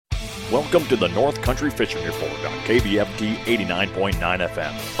Welcome to the North Country Fishing Report on KBFT 89.9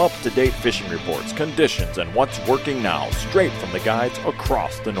 FM. Up-to-date fishing reports, conditions, and what's working now, straight from the guides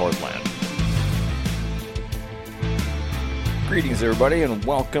across the Northland. Greetings, everybody, and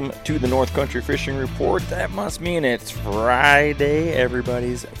welcome to the North Country Fishing Report. That must mean it's Friday,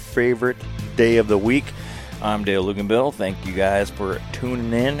 everybody's favorite day of the week. I'm Dale Luganbill. Thank you guys for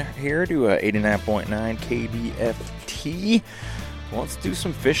tuning in here to 89.9 KBFT. Let's do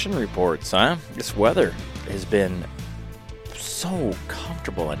some fishing reports, huh? This weather has been so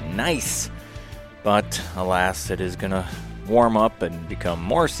comfortable and nice, but alas, it is going to warm up and become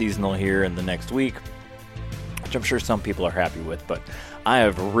more seasonal here in the next week, which I'm sure some people are happy with, but I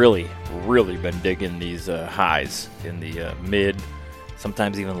have really been digging these highs in the mid,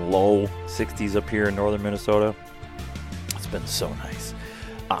 sometimes even low 60s up here in northern Minnesota. It's been so nice.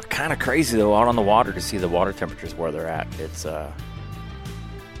 Kind of crazy, though, out on the water to see the water temperatures where they're at. It's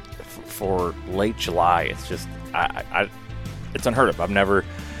for late July, it's just it's unheard of. I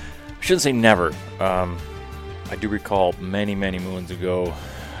shouldn't say never. I do recall many moons ago,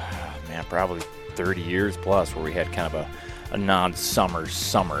 probably 30 years plus, where we had kind of a non-summer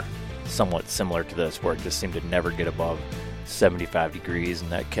summer, somewhat similar to this, where it just seemed to never get above 75 degrees,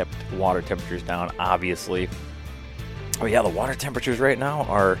 and that kept water temperatures down, obviously. Oh yeah, the water temperatures right now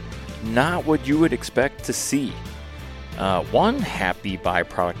are not what you would expect to see. One happy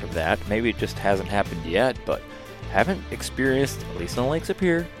byproduct of that, maybe it just hasn't happened yet, but haven't experienced, at least in the lakes up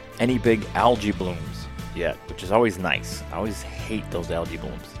here, any big algae blooms yet, which is always nice. I always hate those algae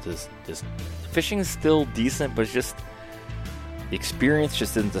blooms. Just fishing is still decent, but it's just the experience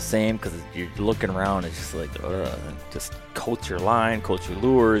just isn't the same, because you're looking around, it's just like just coats your line, coats your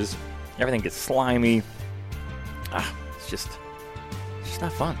lures, everything gets slimy. It's just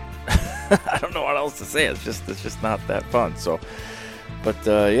not fun. I don't know what else to say. It's just not that fun. So, but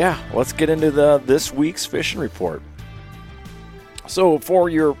let's get into this week's fishing report. So for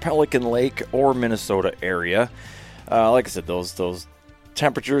your Pelican Lake or Minnesota area, like I said, those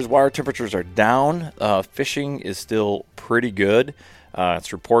temperatures, water temperatures are down. Fishing is still pretty good.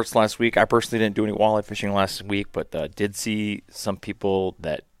 It's reports last week. I personally didn't do any walleye fishing last week, but did see some people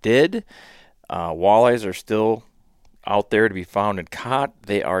that did. Walleyes are still out there to be found and caught.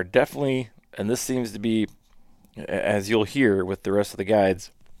 They are definitely, and this seems to be, as you'll hear with the rest of the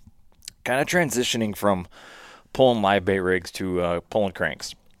guides, kind of transitioning from pulling live bait rigs to pulling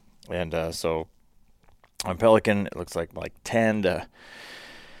cranks. And so on Pelican, it looks like 10 to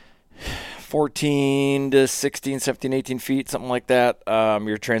 14 to 16, 17, 18 feet, something like that.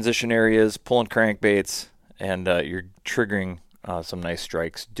 Your transition areas, pulling crankbaits, and you're triggering some nice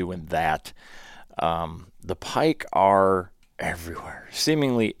strikes doing that. The pike are everywhere,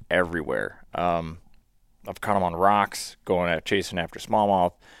 seemingly everywhere. I've caught them on rocks, chasing after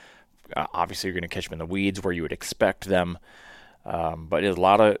smallmouth. Obviously, you're going to catch them in the weeds where you would expect them. But there's a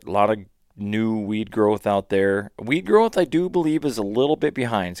lot of new weed growth out there. Weed growth, I do believe, is a little bit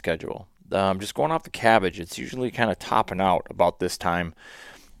behind schedule. Just going off the cabbage, it's usually kind of topping out about this time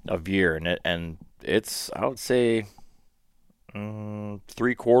of year, and it's, I would say,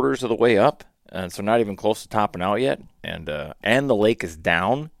 3/4 of the way up. And so not even close to topping out yet, and the lake is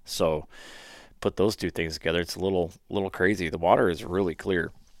down. So put those two things together, it's a little crazy. The water is really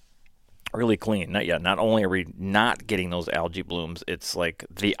clear, really clean. Not only are we not getting those algae blooms, it's like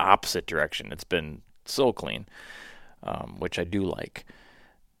the opposite direction. It's been so clean, which I do like.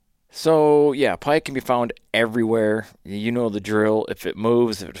 So yeah, pike can be found everywhere. You know the drill. If it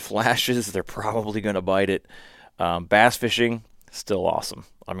moves, if it flashes, they're probably going to bite it. Bass fishing, still awesome.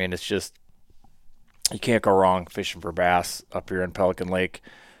 I mean, it's just, you can't go wrong fishing for bass up here in Pelican Lake.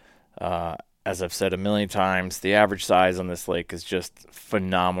 As I've said a million times, the average size on this lake is just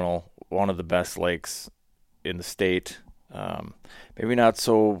phenomenal. One of the best lakes in the state. Maybe not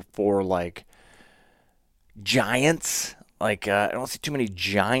so for like giants. I don't see too many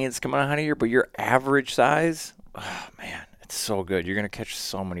giants coming out of here, but your average size, oh man, it's so good. You're going to catch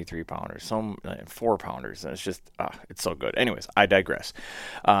so many 3-pounders, some 4-pounders, and it's just, it's so good. Anyways, I digress.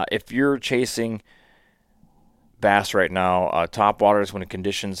 If you're chasing bass right now, top waters, when the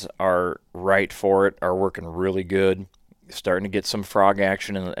conditions are right for it, are working really good. Starting to get some frog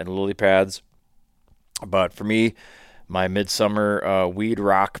action and lily pads. But for me, my midsummer weed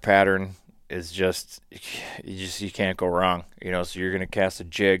rock pattern is just you can't go wrong. So you're going to cast a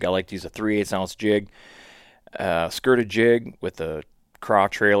jig. I like to use a 3/8 ounce jig, skirted jig with a craw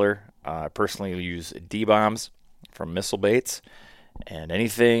trailer. I personally use D-bombs from Missile Baits, and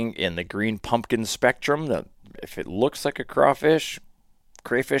anything in the green pumpkin spectrum that, if it looks like a crawfish,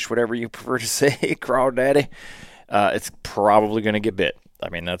 crayfish, whatever you prefer to say, crawdaddy, it's probably going to get bit. I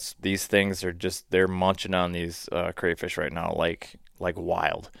mean, these things are just, they're munching on these crayfish right now like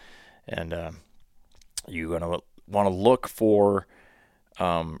wild. And you're going to want to look for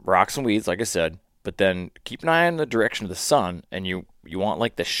rocks and weeds, like I said, but then keep an eye on the direction of the sun, and you want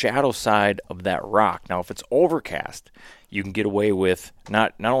like the shadow side of that rock. Now, if it's overcast, you can get away with,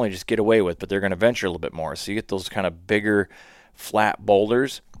 not only just get away with, but they're going to venture a little bit more. So you get those kind of bigger, flat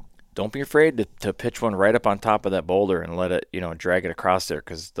boulders. Don't be afraid to pitch one right up on top of that boulder and let it, drag it across there,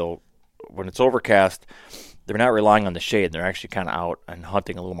 because when it's overcast, they're not relying on the shade. They're actually kind of out and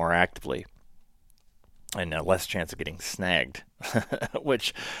hunting a little more actively, and less chance of getting snagged.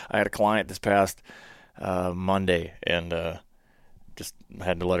 Which I had a client this past Monday, and just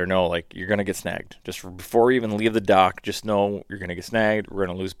had to let her know, like, you're going to get snagged. Just before you even leave the dock, just know you're going to get snagged. We're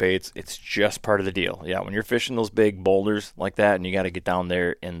going to lose baits. It's just part of the deal. Yeah, when you're fishing those big boulders like that, and you got to get down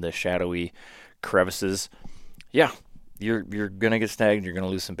there in the shadowy crevices, yeah, you're going to get snagged. You're going to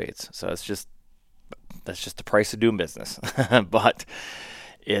lose some baits. So that's just the price of doing business. But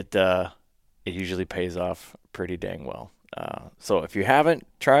it usually pays off pretty dang well. So if you haven't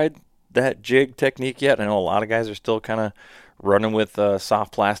tried that jig technique yet, I know a lot of guys are still kind of running with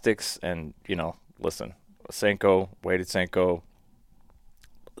soft plastics, and listen, Senko, weighted Senko,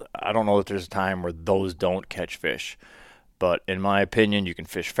 I don't know that there's a time where those don't catch fish, but in my opinion, you can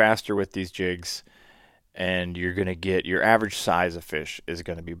fish faster with these jigs, and you're going to get your average size of fish is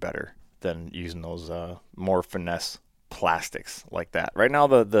going to be better than using those more finesse plastics like that. Right now,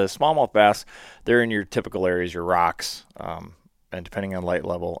 the smallmouth bass, they're in your typical areas, your rocks, and depending on light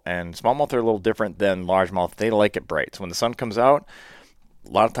level. And smallmouth are a little different than largemouth. They like it bright. So when the sun comes out, a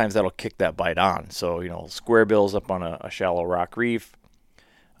lot of times that'll kick that bite on. So, square bills up on a shallow rock reef,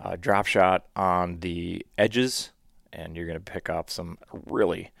 drop shot on the edges, and you're going to pick up some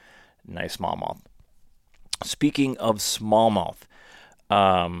really nice smallmouth. Speaking of smallmouth,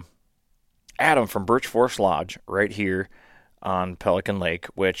 Adam from Birch Forest Lodge right here on Pelican Lake,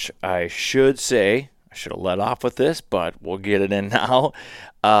 which I should say, I should have let off with this, but we'll get it in now.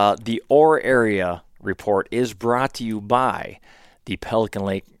 The Ore Area Report is brought to you by the Pelican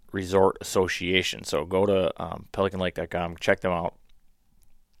Lake Resort Association. So go to pelicanlake.com, check them out,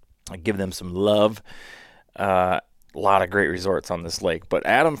 give them some love. A lot of great resorts on this lake. But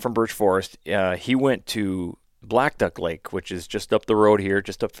Adam from Birch Forest, he went to Black Duck Lake, which is just up the road here,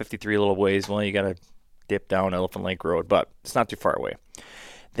 just up 53 little ways. Well, you got to dip down Elephant Lake Road, but it's not too far away.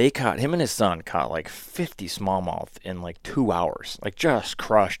 Him and his son caught like 50 smallmouth in like 2 hours, like just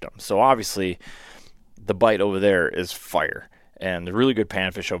crushed them. So obviously the bite over there is fire, and the really good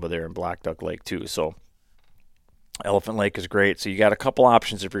panfish over there in Black Duck Lake too. So Elephant Lake is great. So you got a couple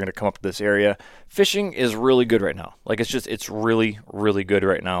options if you're going to come up to this area. Fishing is really good right now. Like it's really, really good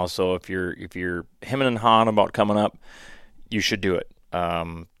right now. So if you're hemming and hawing about coming up, you should do it.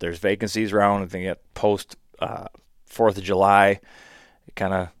 There's vacancies around. I think at post 4th of July,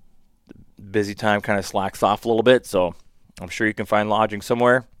 kind of busy time kind of slacks off a little bit. So I'm sure you can find lodging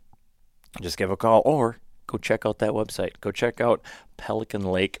somewhere. Just give a call or go check out that website. Go check out Pelican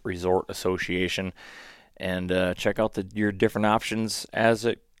Lake Resort Association. And check out your different options as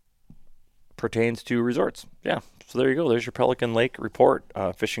it pertains to resorts. Yeah, so there you go. There's your Pelican Lake report.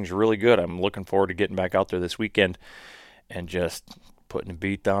 Fishing's really good. I'm looking forward to getting back out there this weekend and just putting a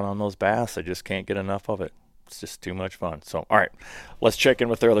beat down on those bass. I just can't get enough of it. It's just too much fun. So, all right, let's check in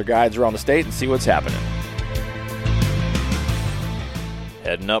with their other guides around the state and see what's happening.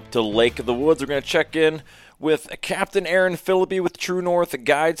 Heading up to Lake of the Woods, we're going to check in with Captain Aaron Philippi with True North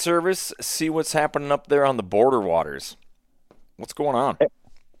Guide Service, see what's happening up there on the border waters. What's going on?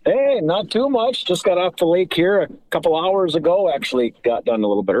 Hey, not too much. Just got off the lake here a couple hours ago. Actually got done a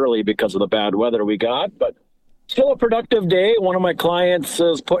little bit early because of the bad weather we got, but still a productive day. One of my clients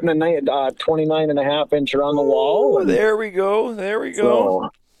is putting a 29.5 incher on the wall. Oh, there we go. So,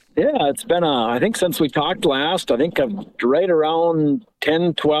 yeah, it's been, I think since we talked last, I think I'm right around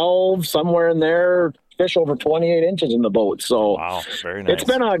 10, 12, somewhere in there. Fish over 28 inches in the boat. So wow, very nice. It's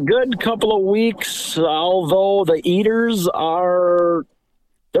been a good couple of weeks, although the eaters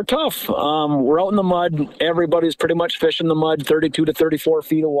they're tough. We're out in the mud. Everybody's pretty much fishing the mud, 32 to 34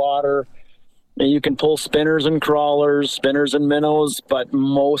 feet of water. And you can pull spinners and crawlers, spinners and minnows, but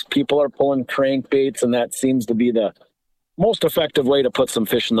most people are pulling crankbaits, and that seems to be the most effective way to put some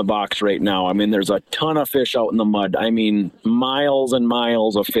fish in the box right now. I mean, there's a ton of fish out in the mud. I mean, miles and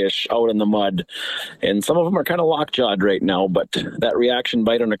miles of fish out in the mud. And some of them are kind of lockjawed right now, but that reaction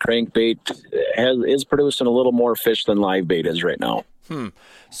bite on a crankbait is producing a little more fish than live bait is right now.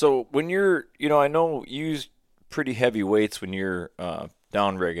 So when you're, I know you use pretty heavy weights when you're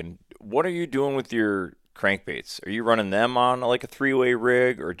down rigging. What are you doing with your crankbaits. Are you running them on like a 3-way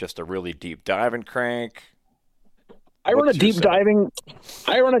rig or just a really deep diving crank? I run a deep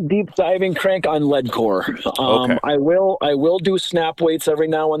diving crank on lead core. Okay. I will do snap weights every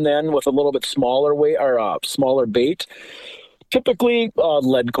now and then with a little bit smaller weight or smaller bait. Typically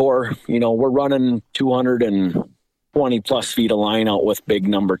lead core. We're running 220 plus feet of line out with big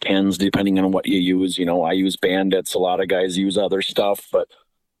number 10s, depending on what you use. I use bandits. A lot of guys use other stuff, but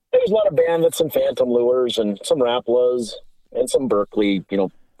there's a lot of bandits and phantom lures and some Rapalas and some Berkley,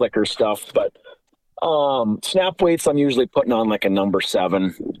 flicker stuff. But snap weights, I'm usually putting on like a number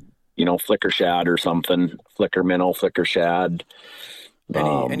 7, flicker shad or something, flicker minnow, flicker shad.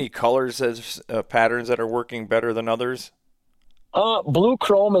 Any colors as patterns that are working better than others? Blue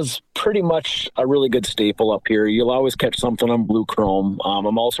chrome is pretty much a really good staple up here. You'll always catch something on blue chrome.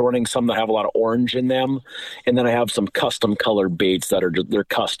 I'm also running some that have a lot of orange in them, and then I have some custom colored baits they're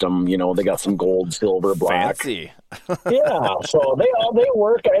custom. They got some gold, silver, black. Fancy. Yeah, so they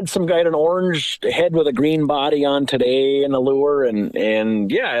work. I had some guy had an orange head with a green body on today in a lure,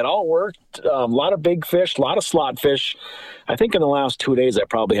 and yeah, it all worked. A lot of big fish, a lot of slot fish. I think in the last 2 days I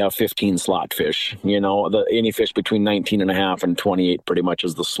probably have 15 slot fish. Any fish between 19 and a half and 28 pretty much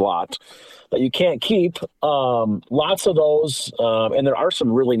is the slot that you can't keep. Lots of those, and there are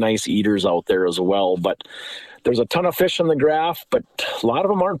some really nice eaters out there as well, but there's a ton of fish on the graph, but a lot of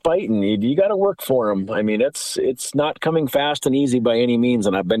them aren't biting. You got to work for them. I mean, it's not coming fast and easy by any means,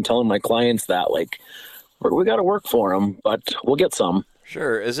 and I've been telling my clients that, like, we got to work for them, but we'll get some.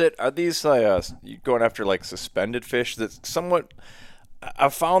 Sure. Are these going after like suspended fish? That's somewhat.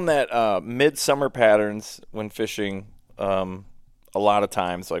 I've found that midsummer patterns when fishing, a lot of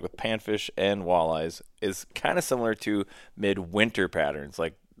times, like with panfish and walleyes, is kind of similar to midwinter patterns,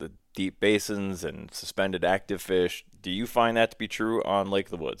 like the deep basins and suspended active fish. Do you find that to be true on Lake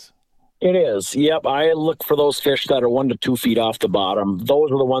of the Woods? It is. Yep. I look for those fish that are 1 to 2 feet off the bottom.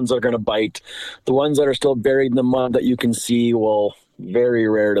 Those are the ones that are going to bite. The ones that are still buried in the mud that you can see very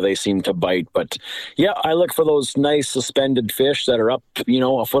rare do they seem to bite. But yeah, I look for those nice suspended fish that are up,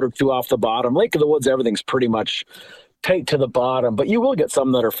 a foot or 2 off the bottom. Lake of the Woods, everything's pretty much tight to the bottom, but you will get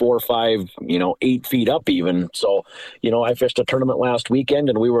some that are 4 or 5, 8 feet up even. So, I fished a tournament last weekend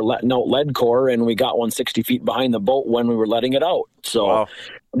and we were letting out lead core and we got one 60 feet behind the boat when we were letting it out. So wow.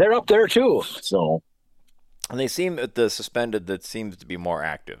 They're up there too. So, and they seem the suspended that seems to be more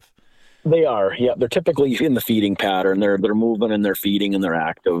active. They are. Yeah. They're typically in the feeding pattern. They're moving and they're feeding and they're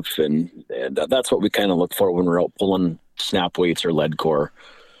active. And that's what we kind of look for when we're out pulling snap weights or lead core.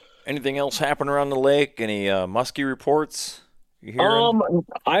 Anything else happen around the lake? Any muskie reports you hearing?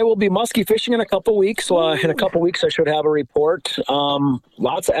 I will be muskie fishing in a couple weeks. In a couple weeks, I should have a report.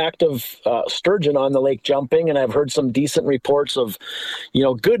 Lots of active sturgeon on the lake jumping, and I've heard some decent reports of,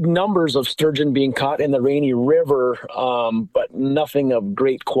 good numbers of sturgeon being caught in the Rainy River, but nothing of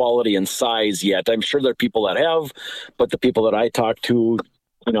great quality and size yet. I'm sure there are people that have, but the people that I talk to,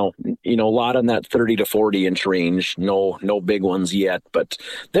 a lot in that 30 to 40 inch range. No big ones yet, but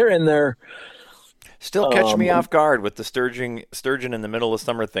they're in there. Still catch me off guard with the sturgeon in the middle of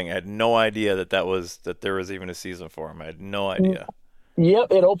summer thing. I had no idea that there was even a season for them. I had no idea. Yep,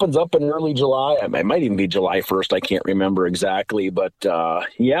 it opens up in early July. It might even be July 1st. I can't remember exactly, but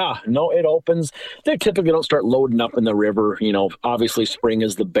it opens. They typically don't start loading up in the river. Obviously spring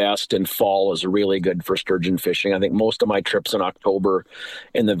is the best and fall is really good for sturgeon fishing. I think most of my trips in October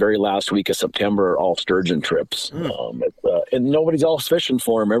and the very last week of September are all sturgeon trips. And nobody's else fishing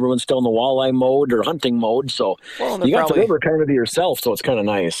for them. Everyone's still in the walleye mode or hunting mode. So you got the river kind of to yourself. So it's kind of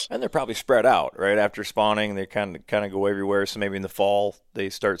nice. And they're probably spread out, right? After spawning, they kind of go everywhere. So maybe in the fall, they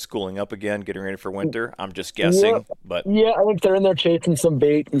start schooling up again, getting ready for winter. I'm just guessing, but yeah, I think they're in there chasing some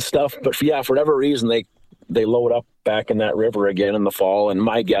bait and stuff. But for whatever reason, they load up back in that river again in the fall. And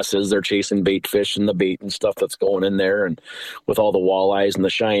my guess is they're chasing bait fish and the bait and stuff that's going in there. And with all the walleyes and the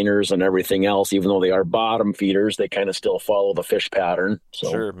shiners and everything else, even though they are bottom feeders, they kind of still follow the fish pattern. So.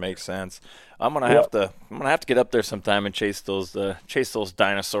 Sure, makes sense. I'm gonna have to get up there sometime and chase those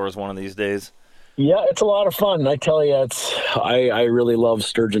dinosaurs one of these days. Yeah, it's a lot of fun. I tell you, I really love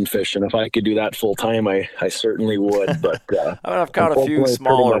sturgeon fishing. If I could do that full time, I certainly would. But I've caught a few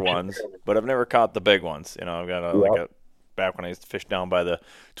smaller ones, but I've never caught the big ones. I've got back when I used to fish down by the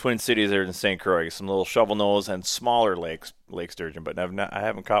Twin Cities there in St. Croix, some little shovel nose and smaller lake sturgeon, but I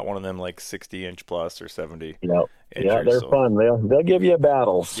haven't caught one of them like 60 inch plus or 70. Yeah, they're fun. They'll give you a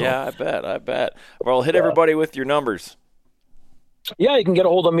battle. So. Yeah, I bet. Well, hit everybody with your numbers. Yeah, you can get a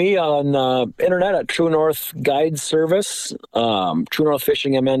hold of me on internet at True North Guide Service,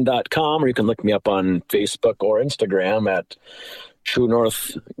 truenorthfishingmn.com, or you can look me up on Facebook or Instagram at True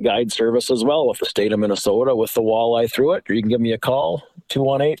North Guide Service as well with the state of Minnesota with the walleye through it. Or you can give me a call,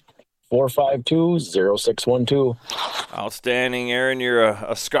 218-452-0612. Outstanding, Aaron. You're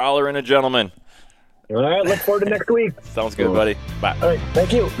a scholar and a gentleman. All right, look forward to next week. Sounds good, buddy. Bye. All right,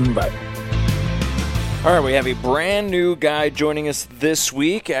 thank you. Bye. All right, we have a brand new guy joining us this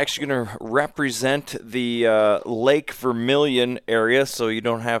week. Actually going to represent the Lake Vermilion area, so you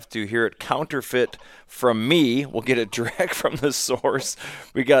don't have to hear it counterfeit from me. We'll get it direct from the source.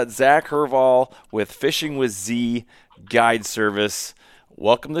 We got Zach Herval with Fishing with Z Guide Service.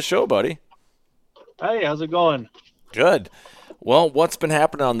 Welcome to the show, buddy. Hey, how's it going? Good. Well, what's been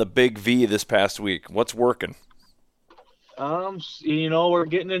happening on the Big V this past week? What's working? We're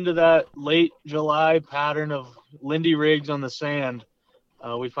getting into that late July pattern of Lindy rigs on the sand.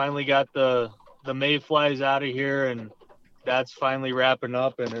 We finally got the mayflies out of here, and that's finally wrapping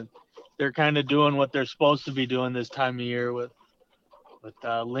up, and they're kind of doing what they're supposed to be doing this time of year with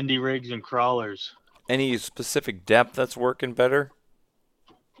Lindy rigs and crawlers. Any specific depth that's working better?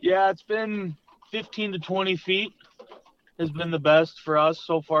 Yeah, it's been 15 to 20 feet has been the best for us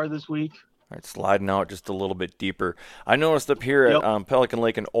so far this week. All right, sliding out just a little bit deeper. I noticed up here at Pelican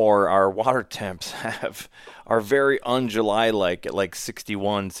Lake and Orr, our water temps are very un-July-like at like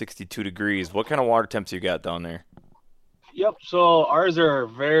 61, 62 degrees. What kind of water temps you got down there? Yep, so ours are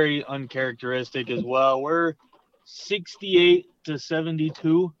very uncharacteristic as well. We're 68 to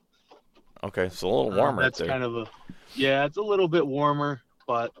 72. Okay, so a little warmer. That's there. Kind of it's a little bit warmer,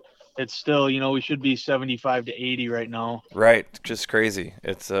 but it's still, we should be 75 to 80 right now. Right, just crazy.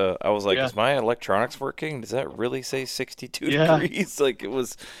 It's I was like, is my electronics working? Does that really say 62 degrees? Like, it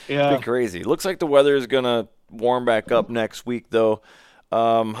was crazy. Looks like the weather is gonna warm back up next week, though.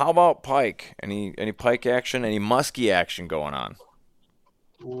 How about pike? Any pike action? Any muskie action going on?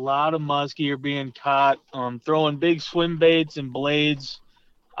 A lot of muskie are being caught. Throwing big swim baits and blades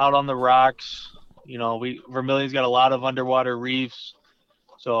out on the rocks. Vermilion's got a lot of underwater reefs.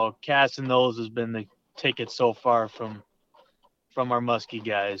 So casting those has been the ticket so far from our muskie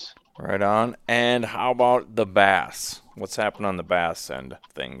guys. Right on. And how about the bass? What's happening on the bass end of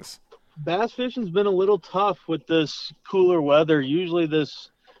things? Bass fishing's been a little tough with this cooler weather. Usually the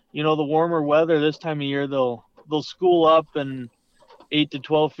warmer weather this time of year, they'll school up in 8 to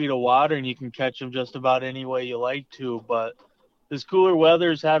 12 feet of water, and you can catch them just about any way you like to. But this cooler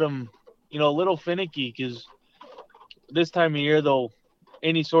weather's had them, a little finicky, because this time of year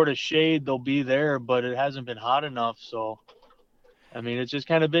any sort of shade they'll be there, but it hasn't been hot enough. So, it's just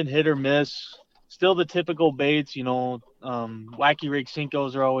kind of been hit or miss. Still the typical baits, wacky rig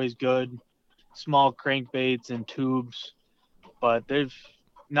Cincos are always good, small crankbaits and tubes, but they've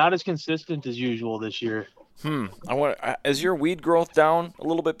not as consistent as usual this year. Is your weed growth down a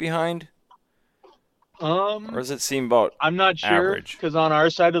little bit behind? Or does it seem about I'm not sure, average? Because on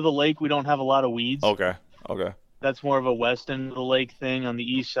our side of the lake, we don't have a lot of weeds. Okay. That's more of a west end of the lake thing. On the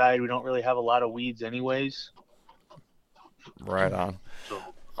east side, we don't really have a lot of weeds anyways. Right on.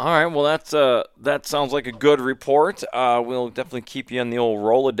 All right, well, that sounds like a good report. We'll definitely keep you on the old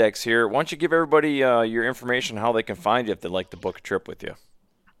Rolodex here. Why don't you give everybody your information, how they can find you if they'd like to book a trip with you?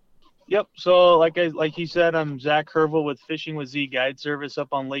 Yep, so like he said, I'm Zach Herval with Fishing with Z Guide Service up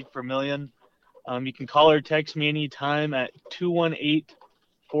on Lake Vermilion. You can call or text me anytime at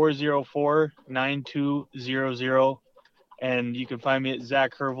 218-404-9200, and you can find me at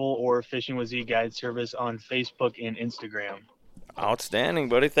Zach Herval or Fishing with Z Guide Service on Facebook and Instagram. Outstanding,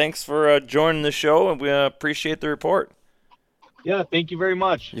 buddy. Thanks for joining the show, and we appreciate the report. Yeah, thank you very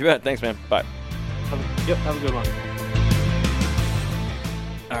much. You bet. Thanks, man. Bye. Have a good one.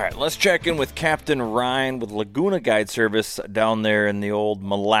 All right, let's check in with Captain Ryan with Laguna Guide Service down there in the old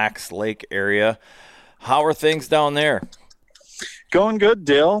Mille Lacs Lake area. How are things down there? Going good,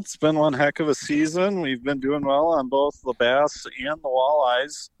 Dale. It's been one heck of a season. We've been doing well on both the bass and the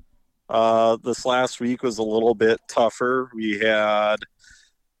walleyes. This last week was a little bit tougher. We had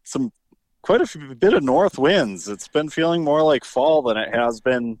quite a bit of north winds. It's been feeling more like fall than it has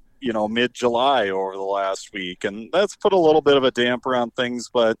been, mid-July over the last week. And that's put a little bit of a damper on things.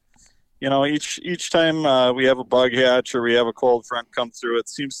 But, each time we have a bug hatch or we have a cold front come through, it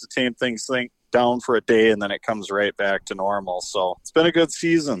seems to tame things down for a day, and then it comes right back to normal. So it's been a good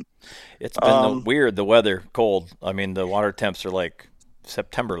season. It's been weird, the weather, cold. The water temps are like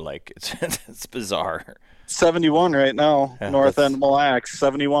September-like. It's bizarre. 71 right now, north end Mille Lacs,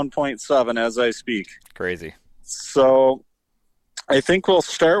 71.7 as I speak. Crazy. So I think we'll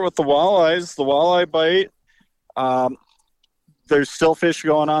start with the walleyes. The walleye bite, there's still fish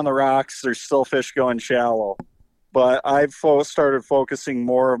going on the rocks. There's still fish going shallow. But I've started focusing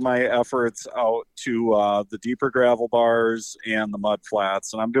more of my efforts out to the deeper gravel bars and the mud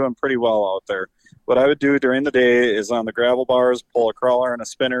flats, and I'm doing pretty well out there. What I would do during the day is on the gravel bars, pull a crawler and a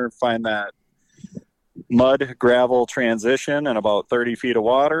spinner, find that mud gravel transition in about 30 feet of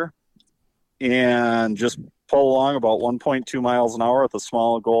water, and just pull along about 1.2 miles an hour with a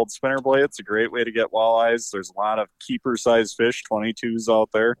small gold spinner blade. It's a great way to get walleyes. There's a lot of keeper-sized fish, 22s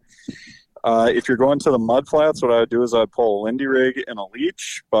out there. If you're going to the mud flats, what I would do is I'd pull a Lindy rig and a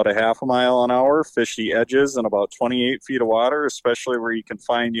leech, about a half a mile an hour, fish the edges in about 28 feet of water, especially where you can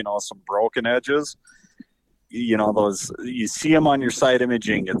find, some broken edges. Those, you see them on your side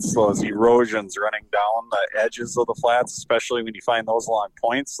imaging. It's those erosions running down the edges of the flats, especially when you find those along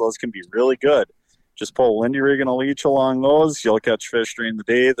points. Those can be really good. Just pull a Lindy rig and a leech along those. You'll catch fish during the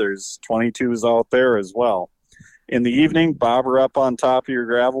day. There's 22s out there as well. In the evening, bob her up on top of your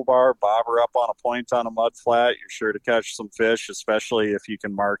gravel bar, bob her up on a point on a mud flat. You're sure to catch some fish, especially if you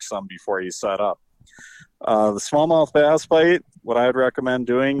can mark some before you set up. The smallmouth bass bite, what I would recommend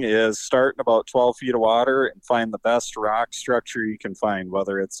doing is start in about 12 feet of water and find the best rock structure you can find,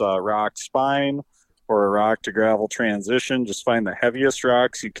 whether it's a rock spine or a rock to gravel transition. Just find the heaviest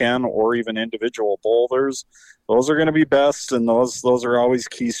rocks you can, or even individual boulders. Those are going to be best, and those are always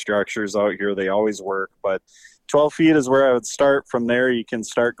key structures out here. They always work, but 12 feet is where I would start. From there, you can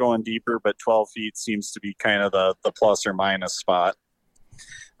start going deeper, but 12 feet seems to be kind of the plus or minus spot.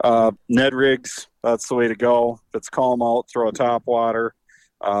 Ned rigs, that's the way to go. If it's calm out, throw a top water.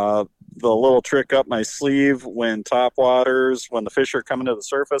 The little trick up my sleeve when the fish are coming to the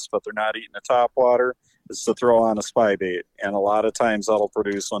surface, but they're not eating the top water, is to throw on a spy bait. And a lot of times that'll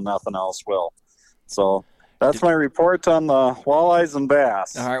produce when nothing else will. So that's my report on the walleyes and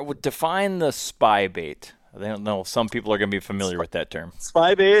bass. All right, well, define the spy bait. I don't know. Some people are going to be familiar with that term.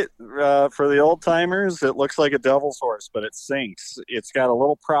 Spy bait, for the old timers, it looks like a devil's horse, but it sinks. It's got a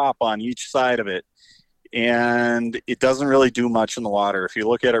little prop on each side of it, and it doesn't really do much in the water. If you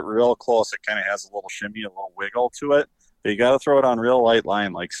look at it real close, it kind of has a little shimmy, a little wiggle to it. But you got to throw it on real light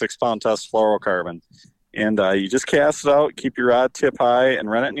line, like 6-pound test fluorocarbon. And you just cast it out, keep your rod tip high, and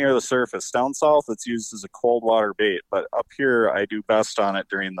run it near the surface. Down south, it's used as a cold water bait, but up here, I do best on it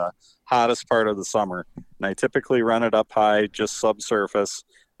during the hottest part of the summer. And I typically run it up high, just subsurface,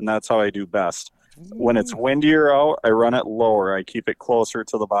 and that's how I do best. When it's windier out, I run it lower. I keep it closer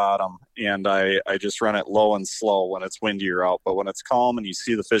to the bottom, and I just run it low and slow when it's windier out. But when it's calm and you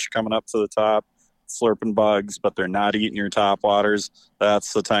see the fish coming up to the top, slurping bugs, but they're not eating your top waters,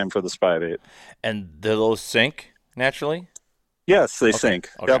 that's the time for the spy bait. And do those sink naturally? Yes, they sink.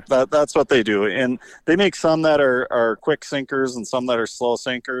 Okay. Yep, that's what they do. And they make some that are quick sinkers and some that are slow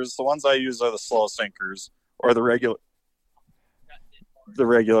sinkers. The ones I use are the slow sinkers, or the regular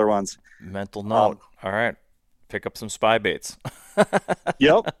ones. Mental note. All right. Pick up some spy baits.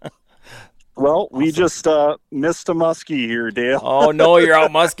 Yep. Well, awesome. We just missed a muskie here, Dale. Oh, no, you're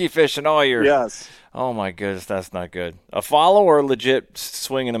out muskie fishing. Oh, Yes. Oh, my goodness, that's not good. A follow or a legit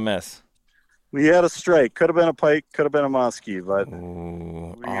swing and a miss? We had a strike. Could have been a pike, could have been a muskie, but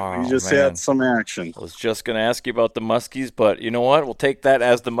we just had some action. I was just going to ask you about the muskies, but you know what? We'll take that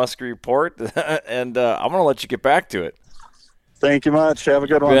as the muskie report, and I'm going to let you get back to it. Thank you much. Have a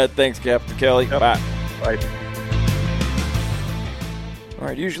good one. Thanks, Captain Kelly. Yep. Bye. Bye. All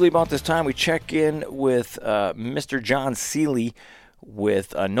right, usually about this time we check in with Mr. John Seeley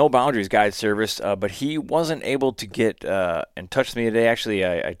with No Boundaries Guide Service, but he wasn't able to get in touch with me today. Actually,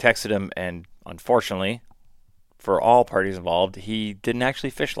 I texted him, and unfortunately, for all parties involved, he didn't actually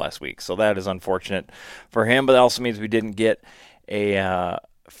fish last week. So that is unfortunate for him, but that also means we didn't get a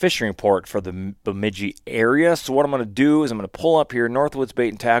fishing report for the Bemidji area. So what I'm going to do is I'm going to pull up here Northwoods Bait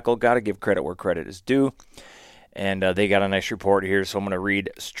and Tackle. Got to give credit where credit is due. And they got a nice report here, so I'm going to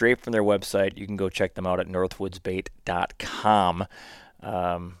read straight from their website. You can go check them out at northwoodsbait.com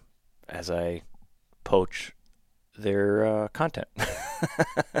as I poach their content.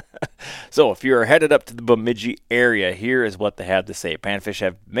 So if you're headed up to the Bemidji area, here is what they have to say. Panfish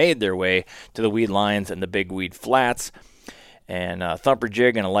have made their way to the weed lines and the big weed flats. And thumper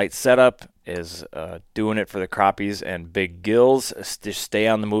jig and a light setup is doing it for the crappies and big gills. Just stay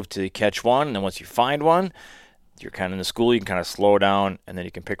on the move till you catch one. And then once you find one, you're kind of in the school, you can kind of slow down, and then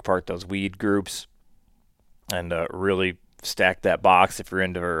you can pick apart those weed groups and really stack that box if you're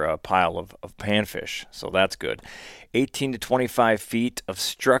into a pile of panfish. So that's good. 18 to 25 feet of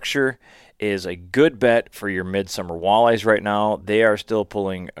structure is a good bet for your midsummer walleyes right now. They are still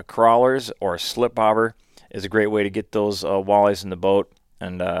pulling crawlers, or a slip bobber is a great way to get those walleyes in the boat.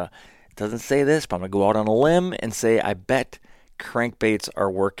 And it doesn't say this, but I'm going to go out on a limb and say I bet crankbaits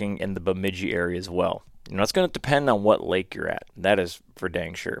are working in the Bemidji area as well. It's going to depend on what lake you're at. That is for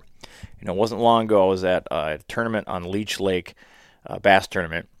dang sure. It wasn't long ago I was at a tournament on Leech Lake, bass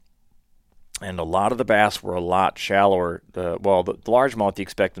tournament, and a lot of the bass were a lot shallower. The largemouth, you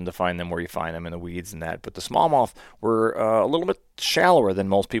expect them to find them where you find them in the weeds and that, but the smallmouth were a little bit shallower than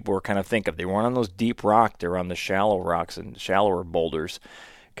most people were kind of think of. They weren't on those deep rock. They were on the shallow rocks and shallower boulders,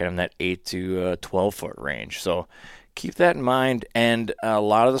 kind of in that 8 to 12 foot range. So keep that in mind. And a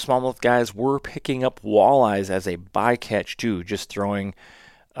lot of the smallmouth guys were picking up walleyes as a bycatch too, just throwing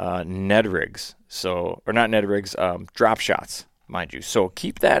Ned rigs. Or not Ned rigs, drop shots, mind you. So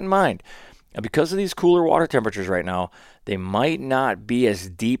keep that in mind. And because of these cooler water temperatures right now, they might not be as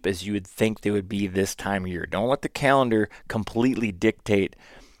deep as you would think they would be this time of year. Don't let the calendar completely dictate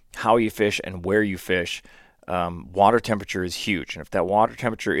how you fish and where you fish. Water temperature is huge. And if that water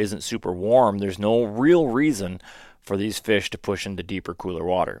temperature isn't super warm, there's no real reason for these fish to push into deeper, cooler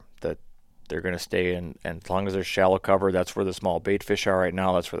water. That they're going to stay in, and as long as there's shallow cover, that's where the small bait fish are right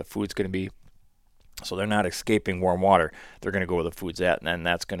now. That's where the food's going to be. So they're not escaping warm water. They're going to go where the food's at, and then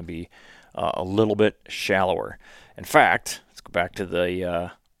that's going to be a little bit shallower. In fact, let's go back to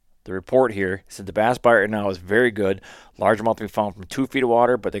the report here. It said the bass bite right now is very good. Largemouth can be found from 2 feet of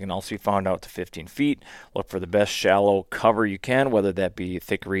water, but they can also be found out to 15 feet. Look for the best shallow cover you can, whether that be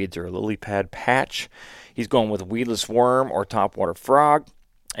thick reeds or a lily pad patch. He's going with weedless worm or topwater frog,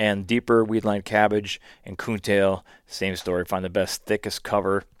 and deeper weedline cabbage and coontail. Same story. Find the best, thickest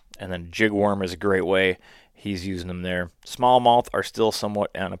cover, and then jigworm is a great way. He's using them there. Smallmouth are still somewhat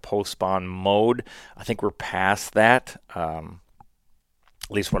on a post-spawn mode. I think we're past that. At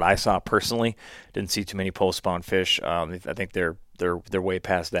least what I saw personally. Didn't see too many post-spawn fish. I think they're way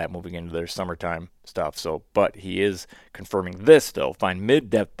past that, moving into their summertime stuff. So, but he is confirming this though. Find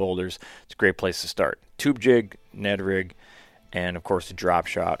mid-depth boulders. It's a great place to start. Tube jig, Ned rig, and of course the drop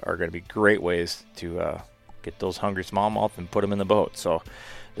shot are going to be great ways to get those hungry smallmouth and put them in the boat. So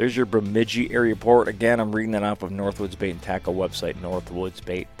there's your Bemidji area report. Again, I'm reading that off of Northwoods Bait and Tackle website,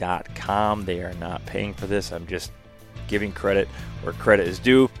 northwoodsbait.com. They are not paying for this. I'm just giving credit where credit is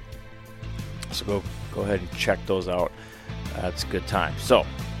due. So go ahead and check those out. It's a good time. So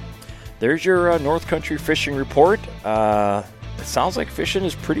there's your North Country fishing report. It sounds like fishing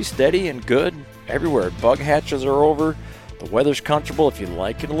is pretty steady and good everywhere. Bug hatches are over. The weather's comfortable. If you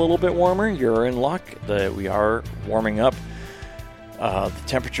like it a little bit warmer, you're in luck. We are warming up. The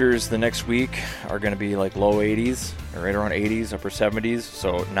temperatures the next week are going to be like low 80s, or right around 80s, upper 70s.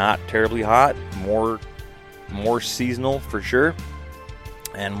 So not terribly hot, more seasonal for sure.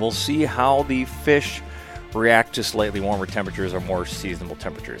 And we'll see how the fish react to slightly warmer temperatures or more seasonable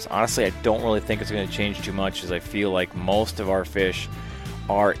temperatures. Honestly, I don't really think it's going to change too much, as I feel like most of our fish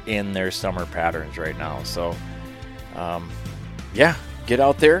are in their summer patterns right now. So, get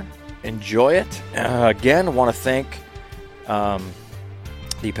out there, enjoy it. Again, I want to thank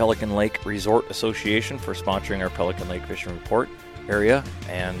the Pelican Lake Resort Association for sponsoring our Pelican Lake Fishing Report area,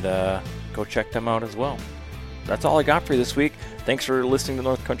 and go check them out as well. That's all I got for you this week. Thanks for listening to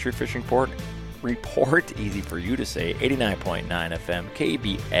North Country Fishing Report, easy for you to say, 89.9 FM,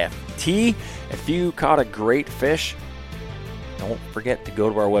 KBFT. If you caught a great fish, don't forget to go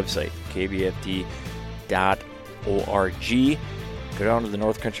to our website, kbft.org. Go down to the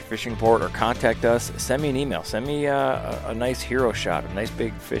North Country Fishing Report or contact us. Send me an email. Send me a nice hero shot, a nice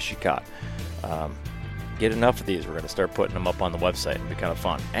big fish you caught. Get enough of these. We're going to start putting them up on the website. It'll be kind of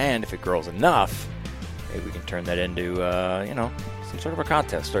fun. And if it grows enough, maybe we can turn that into, some sort of a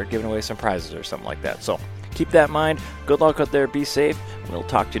contest. Start giving away some prizes or something like that. So keep that in mind. Good luck out there. Be safe. We'll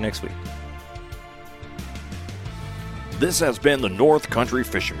talk to you next week. This has been the North Country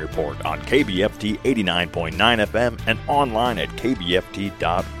Fishing Report on KBFT 89.9 FM and online at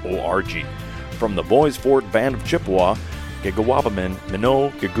kbft.org. From the Boys Fort Band of Chippewa, Gigawabamin,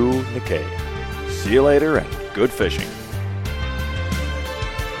 Minot, Gigu, Nikkei. See you later and good fishing.